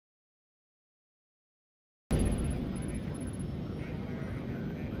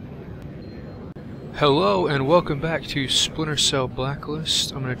Hello and welcome back to Splinter Cell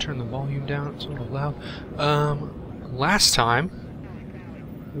Blacklist. I'm going to turn the volume down, it's a little loud. Last time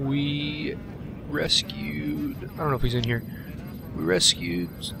we rescued, I don't know if he's in here, we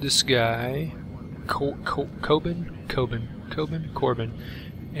rescued this guy, Corbin,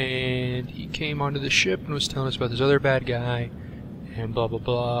 and he came onto the ship and was telling us about this other bad guy, and blah blah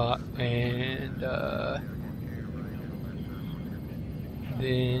blah, and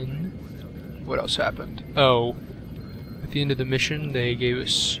then what else happened? Oh, at the end of the mission they gave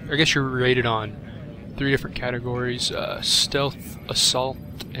us, I guess you're rated on 3 different categories, stealth, assault,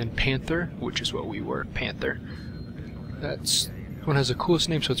 and panther, which is what we were, panther. That one has the coolest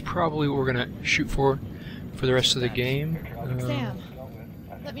name, so it's probably what we're going to shoot for the rest of the game. Sam,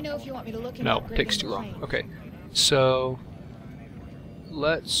 let me know if you want me to look into no, it takes too long. Okay, so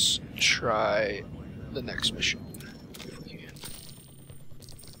let's try the next mission.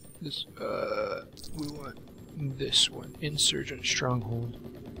 This, we want this one. Insurgent Stronghold,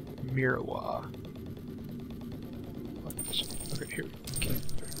 Mirawa. Okay, here. Okay.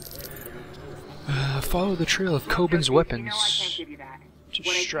 Follow the trail of Coben's weapons to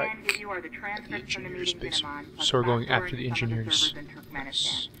strike the engineer's base. So we're going after the engineers.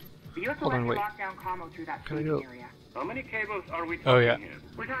 Hold on, wait. Can I go? How many cables are we talking? Oh yeah.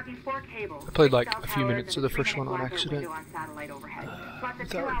 We're talking 4 cables. I played like a few minutes of the first one on accident. Plus a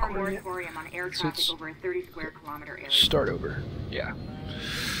 2-hour moratorium on air traffic over a 30 square kilometer area. Start over. Yeah.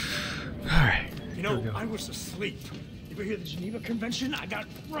 Alright. You know, I was asleep. You ever hear the Geneva Convention? I got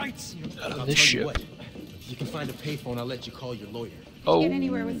rights. On this ship. If you can find a payphone, I'll let you call your lawyer. Oh, get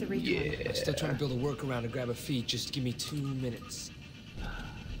anywhere with the recon. yeah. I'm still trying to build a workaround to grab a feed. Just give me 2 minutes.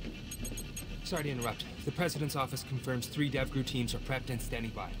 Sorry to interrupt. The President's office confirms 3 DevGru teams are prepped and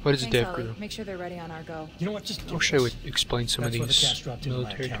standing by. What is a Thanks, dev Ollie. crew? Make sure they're ready on our go. You know what? Just I wish I would explain some of That's where the these cash dropped into my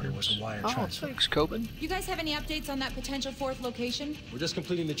military account was terms. a wire Oh, transfer. thanks, Coben. You guys have any updates on that potential 4th location? We're just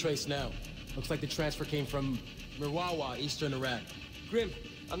completing the trace now. Looks like the transfer came from Mirawa, eastern Iraq. Grim,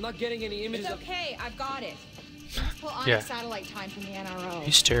 I'm not getting any images It's okay, I've got it. Let's pull on Yeah. the satellite time from the NRO.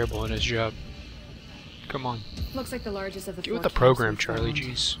 He's terrible in his job. Come on. Looks like the largest of the Get with 4 the program, camps we Charlie.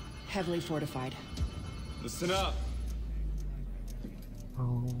 found. Jeez. Heavily fortified. Listen up. Oh,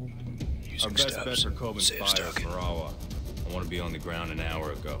 Our using best bet steps. for Coben's Save fire is token. Marawa. I want to be on the ground an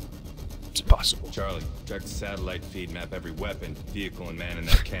hour ago. It's possible. Charlie, track the satellite feed, map every weapon, vehicle, and man in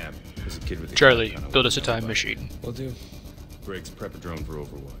that camp. There's a kid with a Charlie, shotgun. build us a time machine. Will do. Briggs, prep a drone for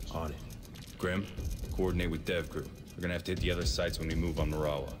Overwatch. On it. Grim, coordinate with DevGru. We're gonna have to hit the other sites when we move on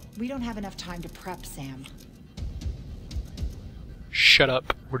Marawa. We don't have enough time to prep, Sam. Shut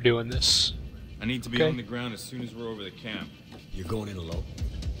up. We're doing this. I need to be Okay. on the ground as soon as we're over the camp. You're going in alone?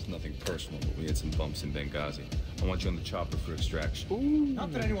 It's nothing personal, but we had some bumps in Benghazi. I want you on the chopper for extraction.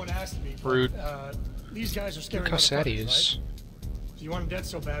 Not that anyone asked me, but, Rude. these guys are scaring Look how sad he motherfuckers, is. right? If you want them dead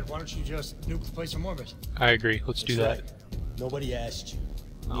so bad, why don't you just nuke the place in orbit? I agree. Let's do that. Nobody asked you.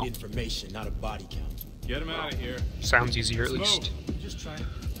 We need information, not a body count. Get him out of here. Sounds easier at Let's least. move. Just try.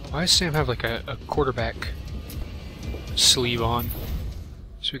 Why does Sam have like a quarterback sleeve on?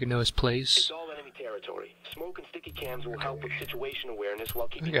 So we can know his plays. It's all enemy territory. Smoke and sticky cams will help with situation awareness while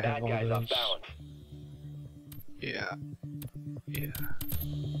keeping think I have bad all guys off those. balance. Yeah. Yeah.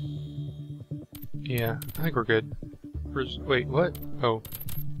 Yeah. I think we're good. Wait, what? Oh.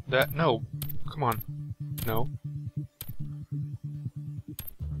 That? No. Come on. No.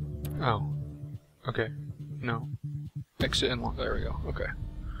 Oh. Okay. No. Exit and lock. There we go. Okay.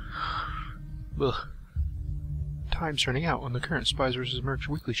 Ugh. Time's running out on the current Spies vs. Mercs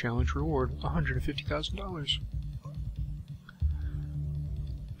weekly challenge. Reward $150,000.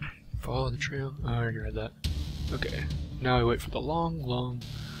 Follow the trail. Oh, I already read that. Okay. Now I wait for the long, long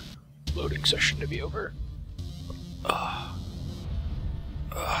loading session to be over.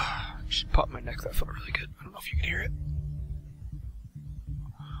 Just popped my neck. That felt really good. I don't know if you can hear it.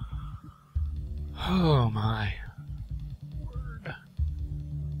 Oh my word.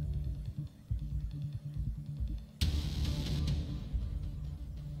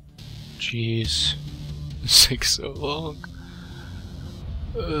 Jeez. This takes so long.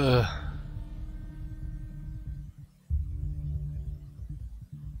 Ugh.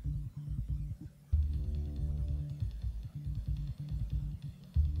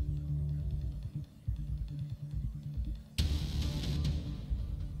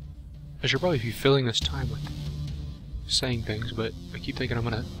 I should probably be filling this time with saying things, but I keep thinking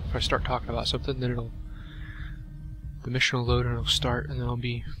if I start talking about something, then the mission will load and it'll start, and then I'll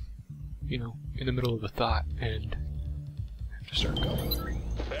be, you know, in the middle of a thought and have to start going.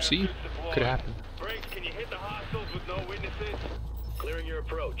 See? Could happen. Briggs, can you hit the hostiles with no witnesses? Clearing your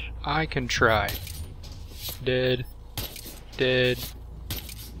approach. I can try. Dead. Dead.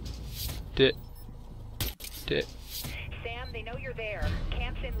 Dead. Dead. Sam, they know you're there.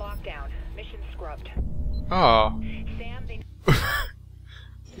 Camp's in lockdown. Mission scrubbed. Oh. Sam, they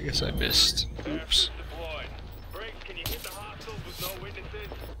I guess I missed. Oops. Deployed. Briggs, can you hit the hostiles with no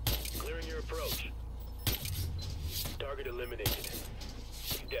witnesses? Clearing your approach. Target eliminated.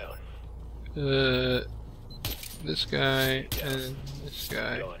 He's down. This guy and this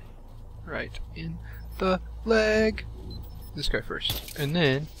guy. Gone. Right in the leg. This guy first. And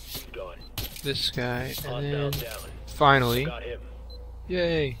then He's gone. this guy. And Hostile then down. finally. Got him.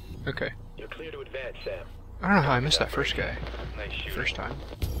 Yay. Okay. You're clear to advance, Sam. I don't know how I missed that first guy. Nice shooting. First time.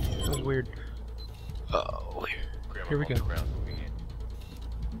 That was weird. Oh. Here we go.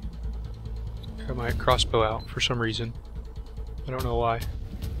 Got my crossbow out for some reason. I don't know why.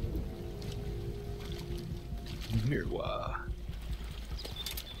 Mirwa.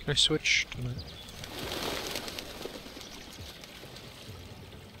 Can I switch to my...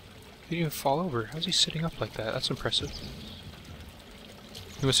 He didn't even fall over. How's he sitting up like that? That's impressive.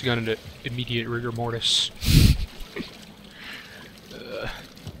 He must have gone into immediate rigor mortis.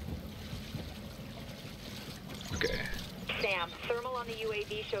 Okay. Sam, thermal on the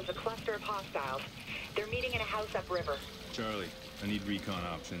UAV shows a cluster of hostiles. They're meeting in a house upriver. Charlie, I need recon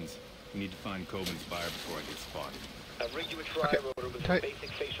options. We need to find Coben's buyer before I get spotted. I've rigged you a tri-rotor with some basic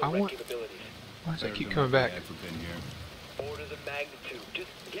facial I rec want- capabilities. Why does that Better keep than coming what back? they had for been here. Orders of magnitude. Just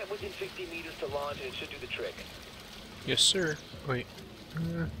get within 60 meters to launch and it should do the trick. Yes, sir. Wait.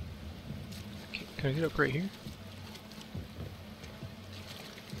 Can I get up right here?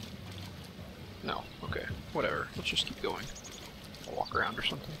 No. Okay. Whatever. Let's just keep going. I'll walk around or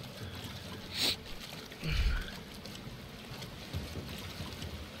something.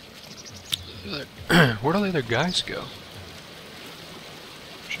 Where'd all the other guys go?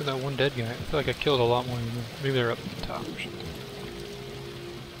 Sure, that one dead guy. I feel like I killed a lot more than them. Maybe they're up at the top or something.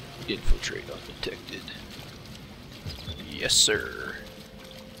 Infiltrate undetected. Yes, sir.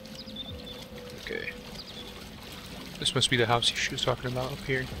 Okay. This must be the house she was talking about up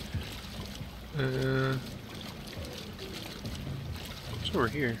here. What's over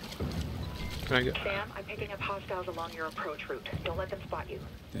here? Can I go? Sam, I'm picking up hostiles along your approach route. Don't let them spot you.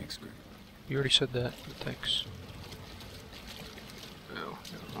 Thanks, Greg. You already said that, but thanks. Oh,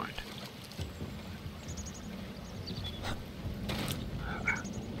 never mind.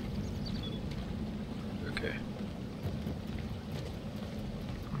 Okay.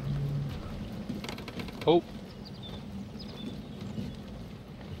 Oh!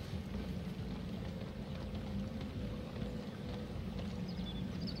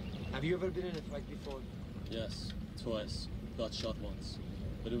 Have you ever been in a fight before? Yes, twice. Got shot once.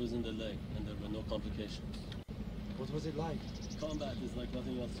 But it was in the leg, and there were no complications. What was it like? Combat is like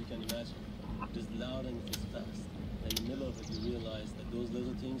nothing else you can imagine. It is loud and it is fast. And in the middle of it, you realize that those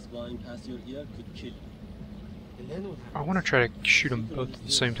little things flying past your ear could kill you. And then what I happened? want to try to shoot them both at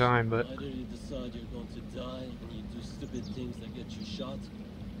the same time, but Either you decide you're going to die, and you do stupid things that get you shot,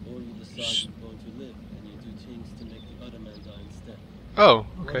 or you decide you're going to live, and you do things to make the other man die instead. oh,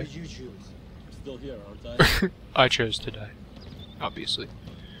 What okay. did you choose? I'm still here, aren't I? I chose to die, obviously.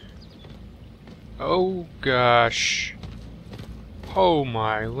 Oh gosh. Oh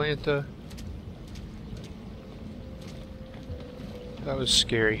my Lanta. That was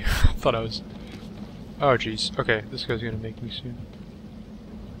scary. I thought I was... Oh jeez. Okay, this guy's gonna make me soon.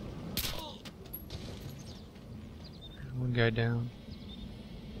 One guy down.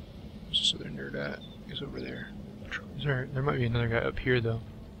 Where's this other nerd at? He's over there. Is there might be another guy up here though.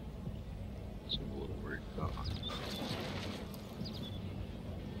 So I'm a little worried. Oh.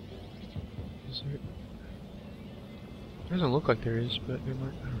 Is there... Doesn't look like there is, but there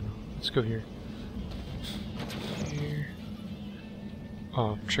might... I don't know. Let's go here. Here.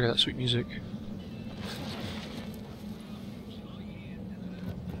 Oh, check out that sweet music.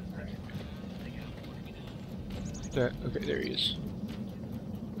 That, okay, there he is.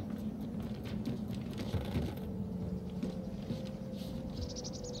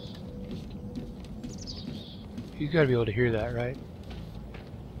 He's gotta be able to hear that, right?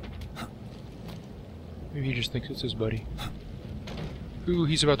 Maybe he just thinks it's his buddy. Ooh,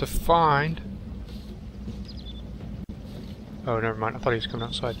 he's about to find... Oh, never mind. I thought he was coming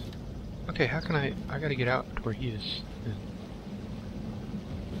outside. Okay, how can I gotta get out to where he is.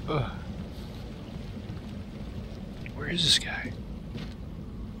 Ugh. Where is this guy?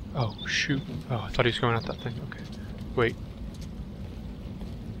 Oh, shoot. Oh, I thought he was going out that thing. Okay. Wait.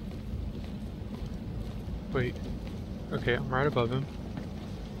 Wait. Okay, I'm right above him.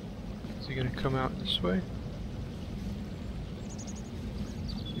 Is he gonna come out this way?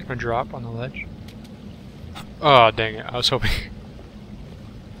 Can I drop on the ledge? Oh, dang it. I was hoping.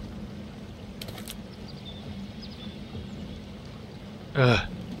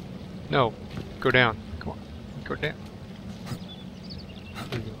 No. Go down. Come on. Go down.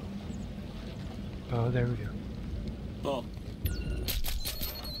 There we go. Oh, there we go. Oh,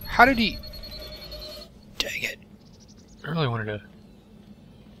 How did he... Dang it. I really wanted to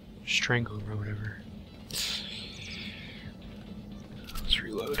strangle him or whatever. Let's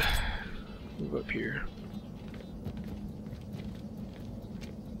reload. Move up here.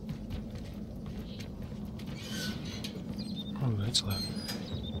 Oh, that's loud.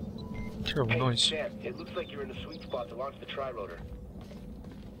 Terrible noise. Sam, it looks like you're in the sweet spot to launch the tri-rotor.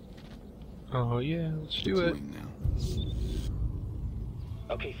 Oh yeah, let's do it.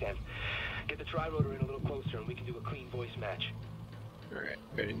 Okay, Sam. Get the tri-rotor in a little closer and we can do a clean voice match. Alright,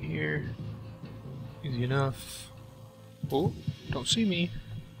 right in here. Easy enough. Oh, don't see me.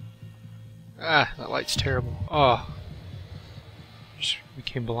 Ah, that light's terrible. Oh. Just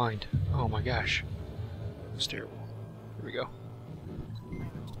became blind. Oh my gosh. That's terrible. Here we go.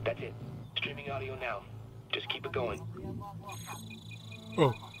 That's it. Streaming audio now. Just keep it going.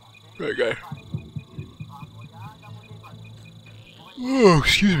 Oh, right guy. Oh,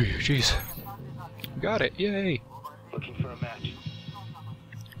 excuse me. Jeez. Got it. Yay. Looking for a match.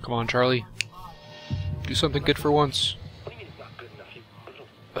 Come on, Charlie. Do something good for once. What do you mean it's not good enough, you little...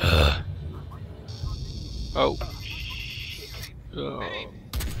 Oh.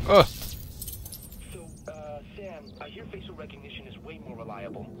 Oh. So, Sam, I hear facial recognition is way more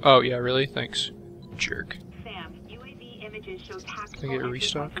reliable. Oh, yeah, really? Thanks. Jerk. Sam, UAV images show tactical Can I get a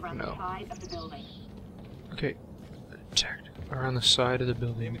restock? around No. the side of the building. Okay. Attacked around the side of the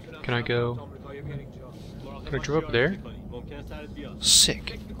building. Can I go? Can I drop up there?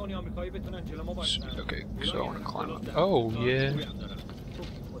 Sick. Okay, so I want to climb up. Oh, yeah.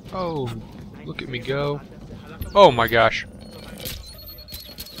 Oh, look at me go. Oh my gosh.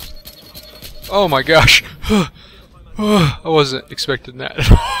 Oh my gosh. I wasn't expecting that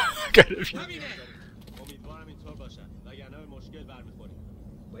at all. Kind of.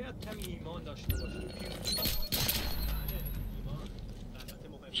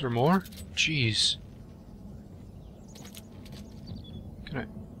 Is there more? Jeez. Can I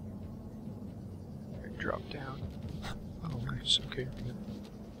drop down? Oh, nice. Okay.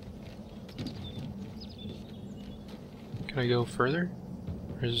 Can I go further?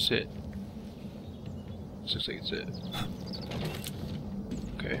 Or is this it? This looks like it's it.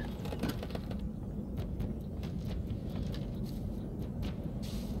 Okay.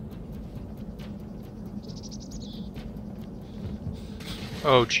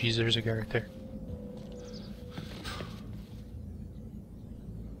 Oh, jeez, there's a guy right there.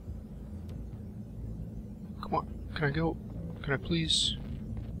 Come on, can I go? Can I please?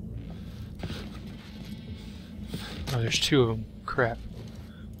 Oh, there's two of them. Crap.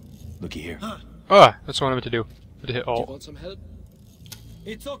 Looky here. Ah, that's what I meant to do. I had to hit Do you alt. want some help?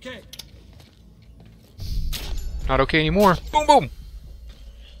 It's okay. Not okay anymore. Boom, boom!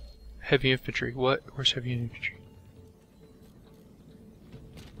 Heavy infantry. What? Where's heavy infantry?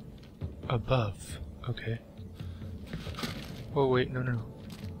 Above. Okay. Oh, wait, no, no, no.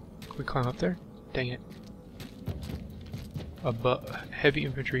 Can we climb up there? Dang it. Above. Heavy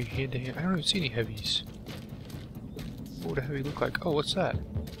infantry, hand to hand. I don't even see any heavies. What would a heavy look like? Oh, what's that?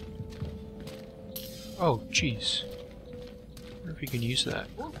 Oh, jeez. I wonder if you can use that.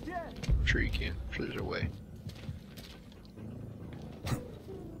 I'm sure you can. I'm sure there's a way.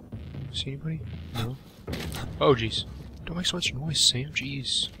 See anybody? No? Oh, jeez. Don't make so much noise, Sam.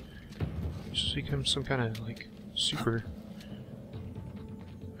 Jeez. Just become some kind of, like, super...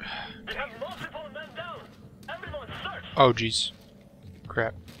 They have multiple men down. Everyone search. Oh, jeez.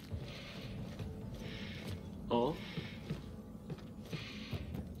 Crap. Oh?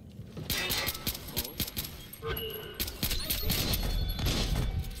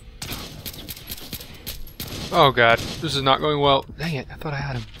 Oh god, this is not going well. Dang it, I thought I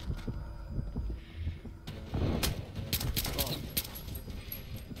had him.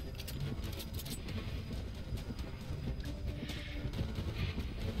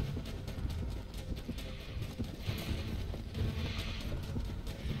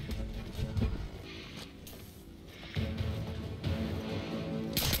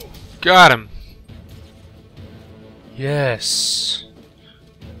 Got him. Yes.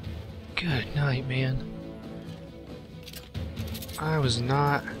 Good night, man. I was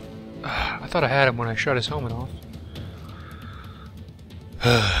not... I thought I had him when I shot his helmet off.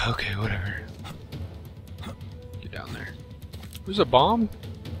 Okay, whatever. Get down there. There's a bomb?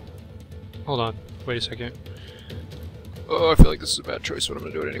 Hold on. Wait a second. Oh, I feel like this is a bad choice, but I'm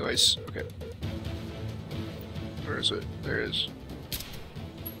gonna do it anyways. Okay. Where is it? There it is.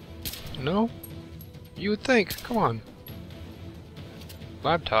 No? You would think. Come on.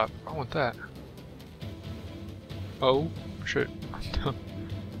 Laptop. I want that. Oh, shit. I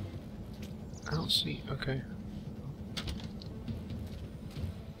don't see. Okay.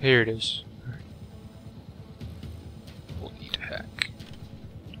 Here it is. Alright. We'll need to hack.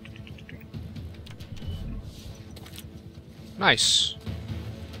 Nice.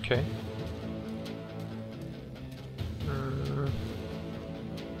 Okay.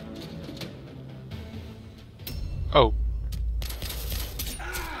 Oh.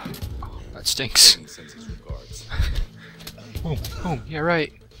 Oh, that stinks. Oh, yeah,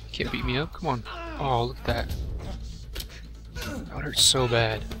 right. Can't beat me up. Come on. Oh, look at that. That hurts so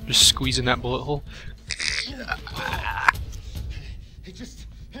bad. Just squeezing that bullet hole. Hey, just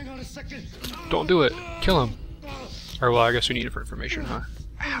hang on a second. Don't do it. Kill him. Or, well, I guess we need it for information, huh?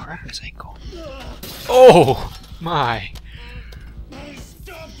 Ow, right on his ankle. Oh, my.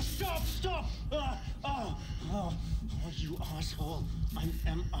 Stop! Oh, you asshole. I'm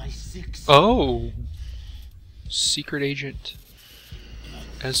MI6. Oh. Secret agent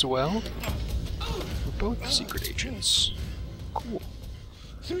as well? We're both secret agents. Cool.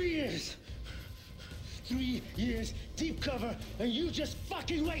 3 years. 3 years deep cover, and you just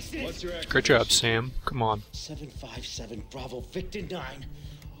fucking wasted. What's your Great job, Sam. Come on. 757 Bravo Victor 9,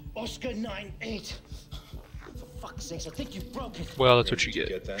 Oscar 98. For fuck's sake, I think you broke it. Well, that's what you Did you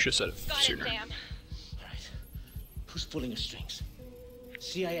get. get that? Should have said it Got it, sooner. Sam. Right. Who's pulling the strings?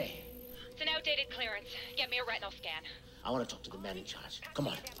 CIA. It's an outdated clearance. Get me a retinal scan. I want to talk to the man in charge. Come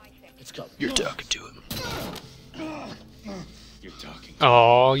on, let's go. You're talking to him. You're talking.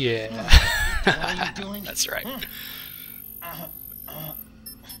 Oh, yeah. How are you doing? That's right.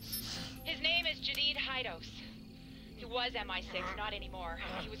 His name is Jadid Hydos. He was MI6, not anymore.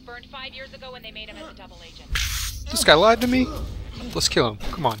 He was burned 5 years ago when they made him as a double agent. This guy lied to me? Let's kill him.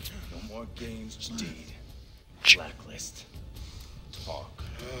 Come on. No more games, Jadid. Blacklist. Talk.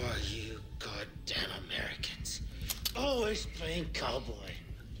 Oh, you goddamn Americans. Always playing cowboy.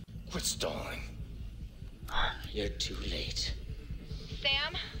 Quit stalling. You're too late.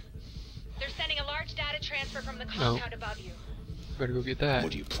 Sam, they're sending a large data transfer from the compound above you. Better go get that.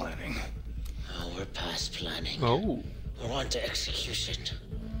 What are you planning? Oh, we're past planning. Oh. We're on to execution.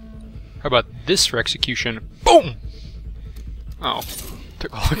 How about this for execution? Boom! Oh.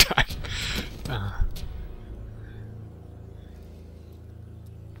 Took a long time.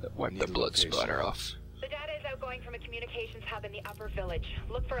 Wipe the blood splatter off. The data is outgoing from a communications hub in the upper village.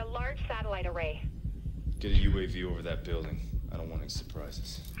 Look for a large satellite array. Get a UAV over that building. I don't want any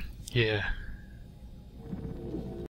surprises. Yeah.